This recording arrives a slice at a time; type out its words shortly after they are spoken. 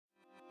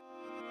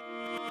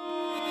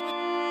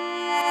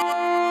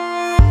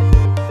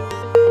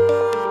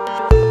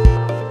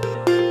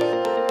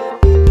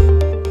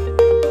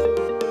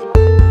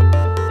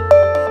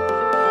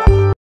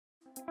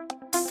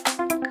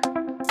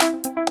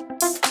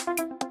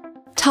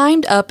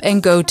Timed Up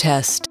and Go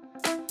Test.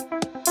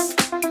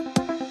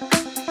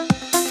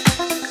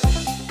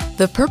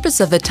 The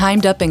purpose of the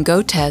Timed Up and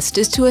Go test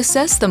is to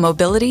assess the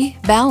mobility,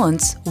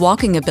 balance,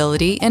 walking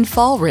ability, and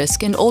fall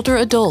risk in older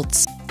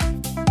adults.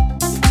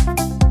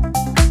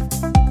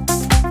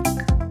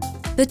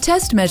 The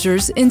test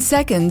measures, in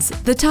seconds,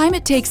 the time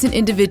it takes an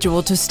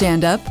individual to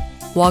stand up,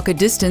 walk a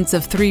distance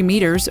of 3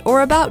 meters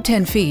or about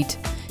 10 feet,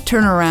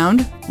 turn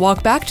around,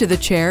 walk back to the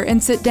chair,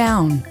 and sit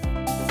down.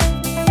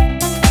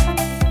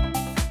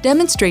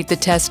 Demonstrate the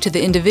test to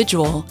the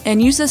individual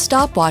and use a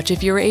stopwatch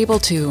if you are able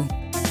to.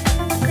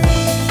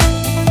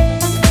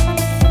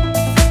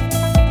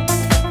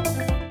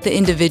 The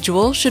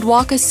individual should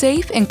walk a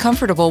safe and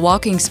comfortable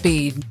walking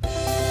speed.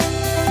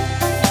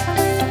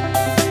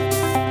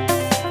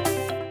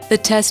 The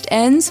test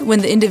ends when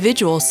the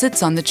individual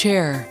sits on the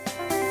chair.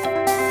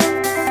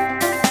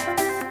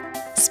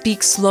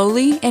 Speak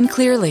slowly and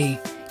clearly.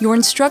 Your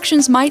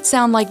instructions might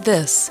sound like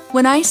this.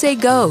 When I say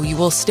go, you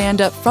will stand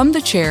up from the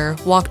chair,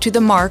 walk to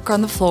the mark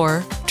on the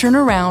floor, turn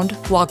around,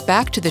 walk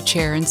back to the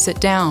chair, and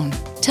sit down.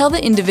 Tell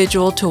the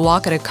individual to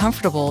walk at a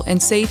comfortable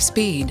and safe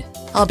speed.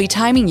 I'll be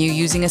timing you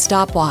using a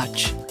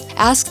stopwatch.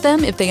 Ask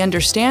them if they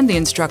understand the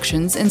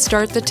instructions and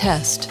start the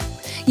test.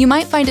 You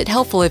might find it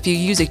helpful if you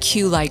use a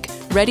cue like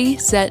ready,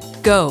 set,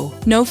 go.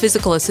 No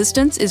physical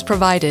assistance is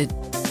provided.